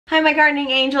Hi my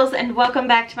gardening angels, and welcome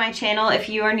back to my channel. If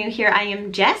you are new here, I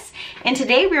am Jess, and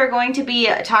today we are going to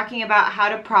be talking about how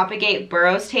to propagate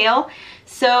burro's tail.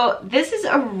 So this is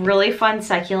a really fun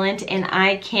succulent and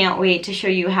I can't wait to show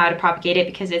you how to propagate it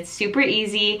because it's super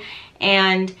easy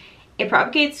and it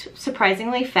propagates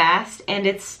surprisingly fast, and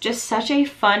it's just such a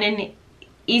fun and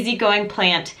easygoing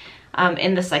plant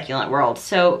in the succulent world.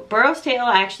 So burro's tail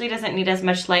actually doesn't need as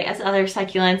much light as other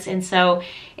succulents, and so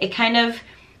it kind of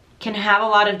can have a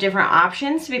lot of different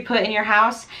options to be put in your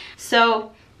house.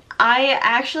 So I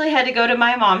actually had to go to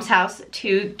my mom's house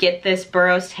to get this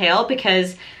burro's tail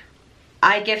because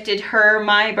I gifted her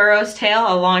my burro's tail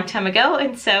a long time ago,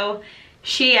 and so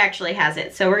she actually has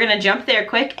it. So we're gonna jump there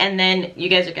quick, and then you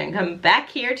guys are gonna come back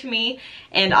here to me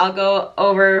and I'll go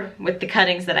over with the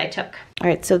cuttings that I took. All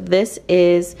right, so this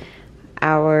is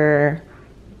our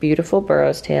beautiful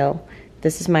burro's tail.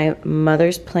 This is my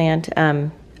mother's plant.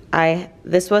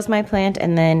 This was my plant,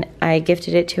 and then I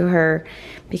gifted it to her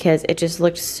because it just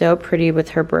looked so pretty with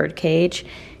her bird cage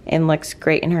and looks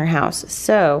great in her house.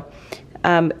 So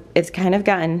it's kind of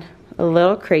gotten a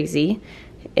little crazy.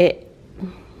 It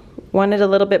wanted a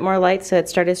little bit more light, so it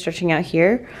started stretching out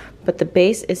here, but the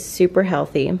base is super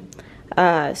healthy.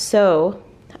 So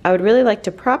I would really like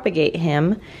to propagate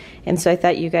him, and so I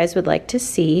thought you guys would like to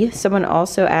see. Someone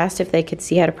also asked if they could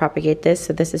see how to propagate this,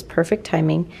 so this is perfect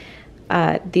timing.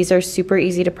 These are super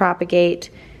easy to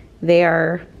propagate. They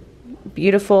are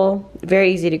beautiful,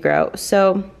 very easy to grow.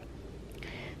 So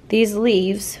these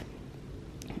leaves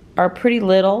are pretty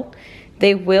little.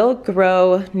 They will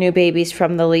grow new babies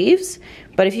from the leaves,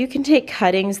 but if you can take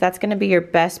cuttings, that's going to be your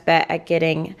best bet at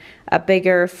getting a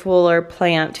bigger, fuller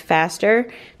plant faster,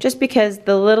 just because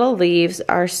the little leaves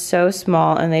are so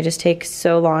small and they just take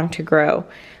so long to grow.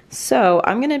 So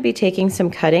I'm going to be taking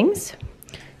some cuttings.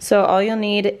 So all you'll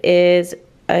need is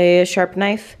a sharp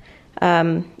knife.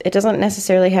 It doesn't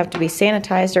necessarily have to be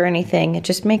sanitized or anything.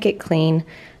 Just make it clean.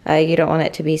 You don't want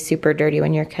it to be super dirty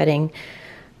when you're cutting.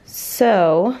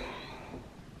 So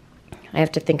I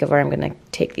have to think of where I'm going to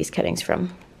take these cuttings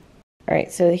from. All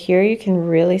right, so here you can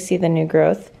really see the new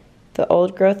growth. The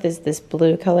old growth is this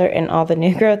blue color, and all the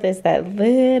new growth is that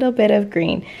little bit of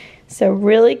green. So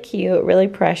really cute, really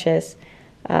precious.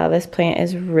 This plant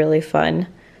is really fun.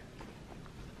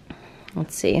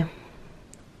 Let's see. I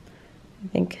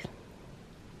think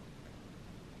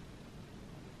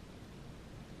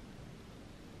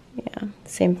yeah,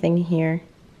 same thing here.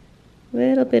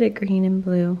 Little bit of green and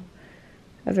blue.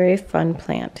 A very fun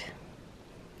plant.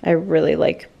 I really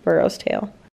like burro's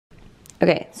tail.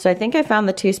 Okay, so I think I found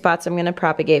the two spots I'm going to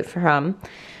propagate from.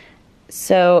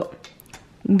 So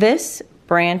this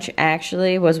branch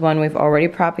actually was one we've already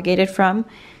propagated from.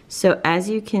 So as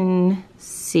you can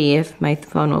see, if my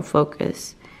phone will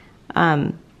focus,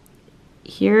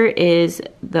 here is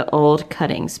the old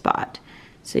cutting spot.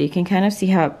 So you can kind of see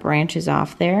how it branches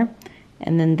off there.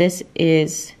 And then this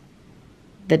is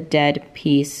the dead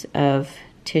piece of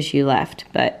tissue left,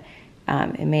 but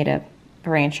it made a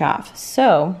branch off.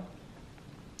 So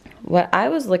what I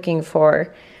was looking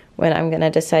for when I'm going to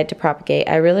decide to propagate,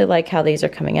 I really like how these are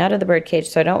coming out of the bird cage,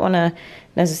 so I don't want to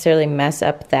necessarily mess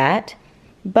up that.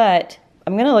 But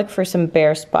I'm going to look for some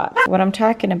bare spots. What I'm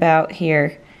talking about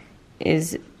here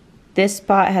is this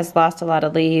spot has lost a lot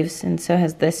of leaves, and so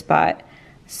has this spot.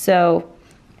 So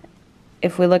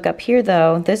if we look up here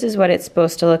though, this is what it's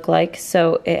supposed to look like.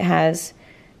 So it has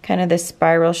kind of this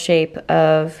spiral shape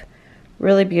of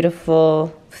really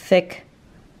beautiful, thick,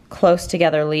 close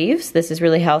together leaves. This is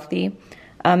really healthy.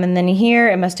 And then here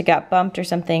it must have got bumped or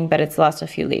something, but it's lost a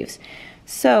few leaves.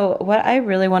 So what I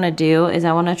really want to do is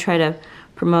I want to try to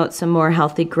promote some more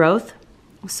healthy growth.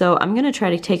 So I'm going to try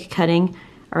to take a cutting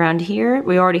around here.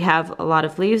 We already have a lot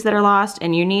of leaves that are lost,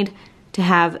 and you need to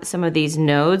have some of these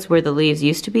nodes where the leaves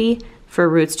used to be for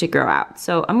roots to grow out.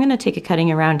 So I'm going to take a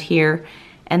cutting around here,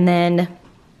 and then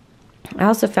I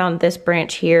also found this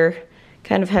branch here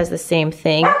kind of has the same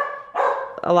thing.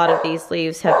 A lot of these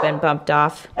leaves have been bumped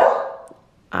off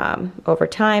over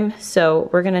time, so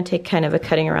we're going to take kind of a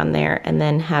cutting around there and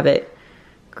then have it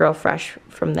grow fresh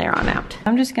from there on out.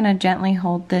 I'm just going to gently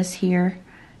hold this here,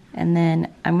 and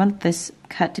then I want this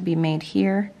cut to be made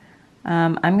here.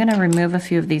 I'm going to remove a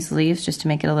few of these leaves just to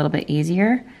make it a little bit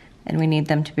easier, and we need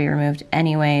them to be removed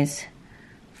anyways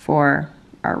for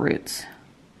our roots.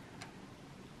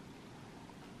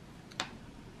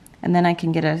 And then I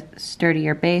can get a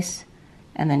sturdier base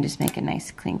and then just make a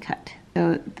nice clean cut.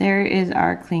 So there is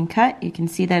our clean cut. You can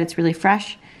see that it's really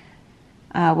fresh.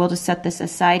 We'll just set this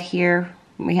aside here.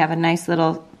 We have a nice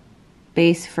little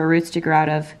base for roots to grow out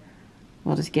of.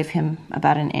 We'll just give him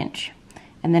about 1 inch.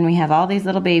 And then we have all these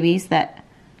little babies that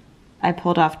I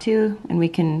pulled off 2, and we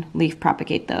can leaf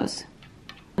propagate those.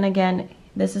 And again,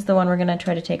 this is the one we're gonna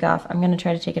try to take off. I'm gonna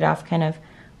try to take it off kind of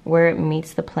where it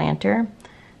meets the planter.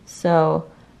 So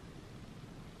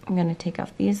I'm gonna take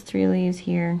off these 3 leaves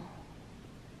here.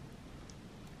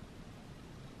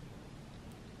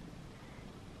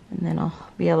 And then I'll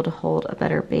be able to hold a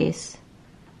better base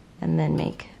and then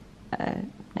make a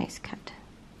nice cut.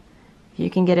 If you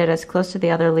can get it as close to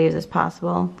the other leaves as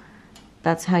possible,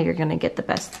 that's how you're gonna get the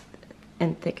best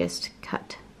and thickest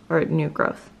cut or new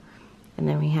growth. And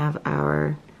then we have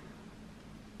our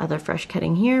other fresh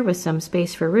cutting here with some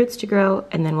space for roots to grow,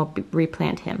 and then we'll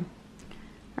replant him.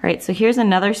 All right, so here's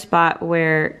another spot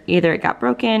where either it got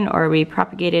broken or we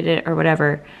propagated it or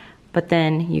whatever, but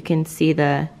then you can see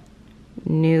the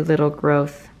new little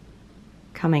growth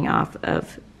coming off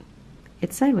of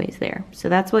it sideways there. So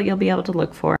that's what you'll be able to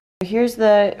look for. Here's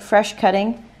the fresh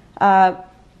cutting.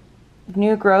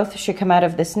 New growth should come out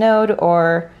of this node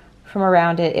or from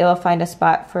around it. It will find a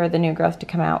spot for the new growth to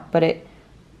come out, but it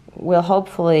will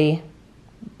hopefully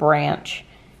branch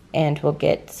and we'll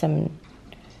get some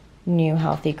new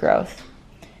healthy growth.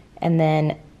 And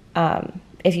then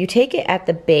if you take it at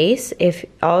the base, if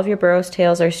all of your burros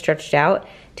tails are stretched out,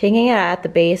 taking it at the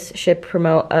base should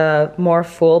promote a more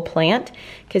full plant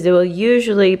because it will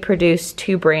usually produce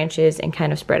 2 branches and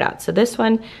kind of spread out. So this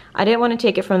one, I didn't want to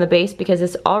take it from the base because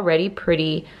it's already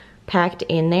pretty packed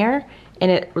in there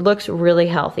and it looks really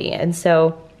healthy. And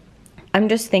so I'm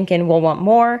just thinking we'll want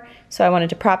more, so I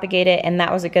wanted to propagate it, and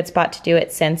that was a good spot to do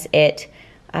it since it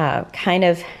kind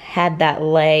of had that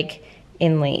leg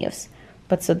in leaves.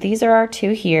 But so these are our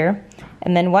 2 here,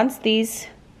 and then once these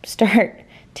start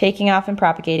taking off and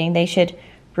propagating, they should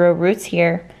grow roots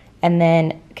here and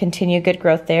then continue good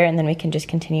growth there, and then we can just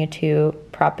continue to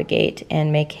propagate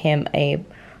and make him a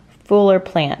fuller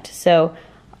plant. So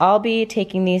I'll be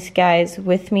taking these guys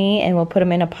with me and we'll put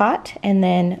them in a pot, and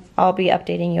then I'll be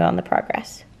updating you on the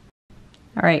progress.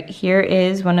 All right, here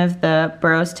is one of the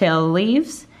burro's tail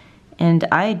leaves, and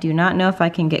I do not know if I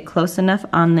can get close enough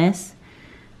on this,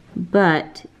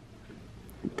 but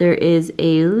there is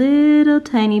a little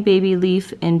tiny baby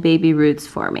leaf and baby roots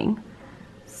forming.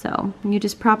 So you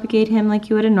just propagate him like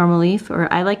you would a normal leaf,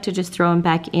 or I like to just throw him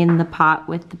back in the pot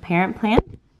with the parent plant.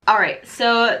 All right,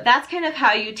 so that's kind of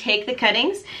how you take the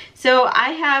cuttings. So I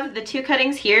have the 2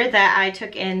 cuttings here that I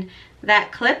took in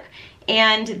that clip,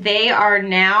 and they are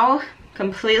now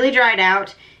completely dried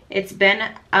out. It's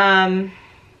been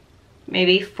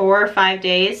maybe 4 or 5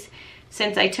 days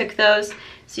since I took those.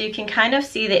 So you can kind of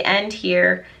see the end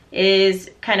here is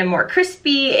kind of more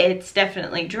crispy. It's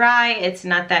definitely dry. It's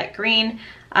not that green.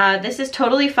 This is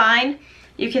totally fine.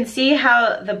 You can see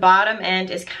how the bottom end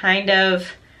is kind of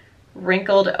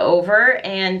wrinkled over,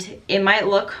 and it might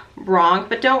look wrong,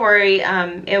 but don't worry,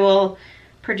 it will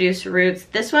produce roots.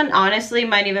 This one honestly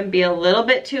might even be a little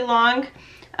bit too long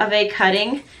of a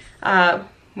cutting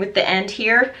with the end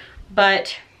here,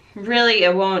 but really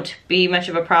it won't be much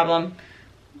of a problem.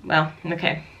 Well,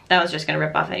 okay, that was just gonna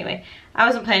rip off anyway. I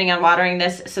wasn't planning on watering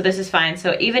this, so this is fine.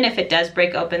 So even if it does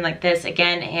break open like this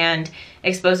again and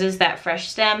exposes that fresh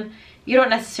stem, you don't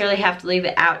necessarily have to leave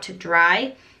it out to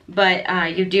dry,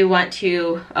 but you do want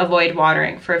to avoid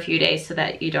watering for a few days so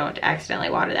that you don't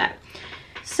accidentally water that.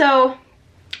 So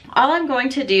all I'm going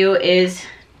to do is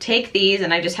take these,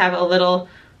 and I just have a little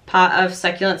pot of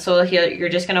succulent soil here. You're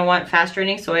just gonna want fast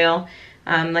draining soil,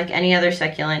 like any other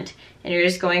succulent, and you're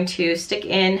just going to stick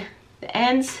in the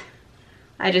ends.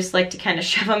 I just like to kind of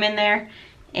shove them in there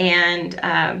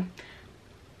and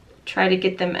try to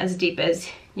get them as deep as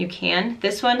you can.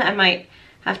 This one I might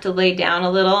have to lay down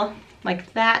a little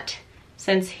like that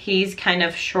since he's kind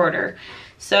of shorter.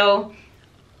 So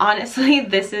honestly,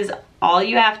 this is all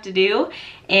you have to do,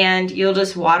 and you'll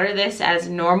just water this as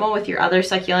normal with your other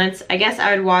succulents. I guess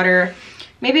I would water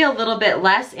maybe a little bit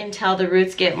less until the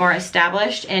roots get more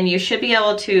established, and you should be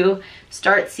able to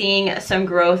start seeing some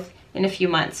growth in a few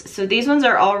months. So these ones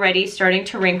are already starting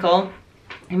to wrinkle.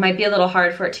 It might be a little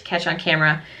hard for it to catch on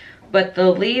camera, but the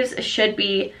leaves should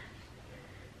be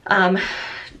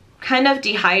kind of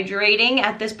dehydrating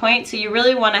at this point. So you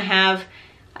really want to have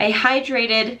a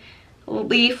hydrated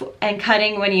leaf and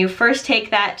cutting when you first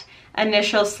take that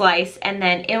initial slice, and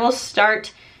then it will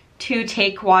start to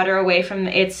take water away from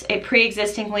its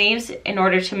pre-existing leaves in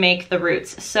order to make the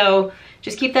roots. So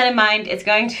just keep that in mind. It's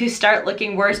going to start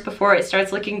looking worse before it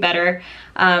starts looking better.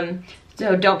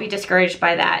 So don't be discouraged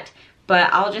by that.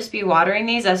 But I'll just be watering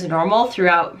these as normal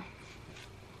throughout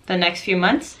the next few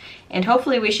months, and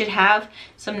hopefully we should have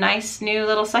some nice new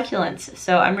little succulents.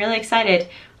 So I'm really excited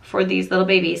for these little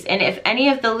babies. And if any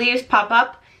of the leaves pop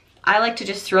up, I like to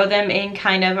just throw them in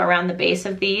kind of around the base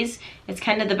of these. It's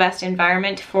kind of the best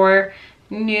environment for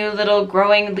new little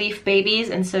growing leaf babies,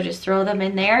 and so just throw them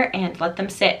in there and let them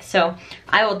sit. So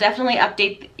I will definitely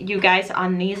update you guys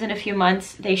on these in a few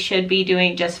months. They should be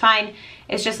doing just fine.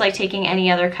 It's just like taking any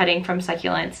other cutting from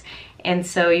succulents, and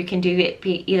so you can do it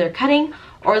be either cutting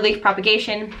or leaf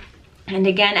propagation. And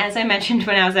again, as I mentioned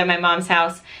when I was at my mom's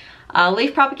house,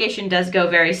 leaf propagation does go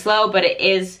very slow, but it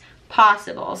is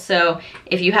possible. So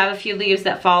if you have a few leaves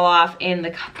that fall off in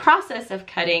the process of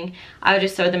cutting, I would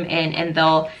just throw them in and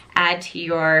they'll add to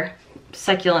your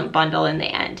succulent bundle in the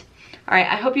end. All right,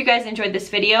 I hope you guys enjoyed this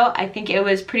video. I think it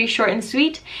was pretty short and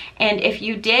sweet, and if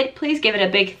you did, please give it a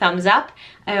big thumbs up.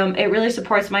 It really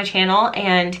supports my channel,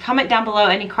 and comment down below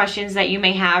any questions that you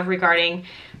may have regarding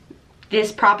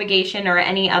this propagation or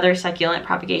any other succulent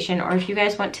propagation, or if you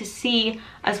guys want to see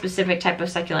a specific type of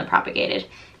succulent propagated.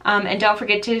 And don't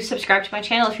forget to subscribe to my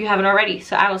channel if you haven't already.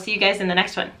 So I will see you guys in the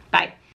next one. Bye.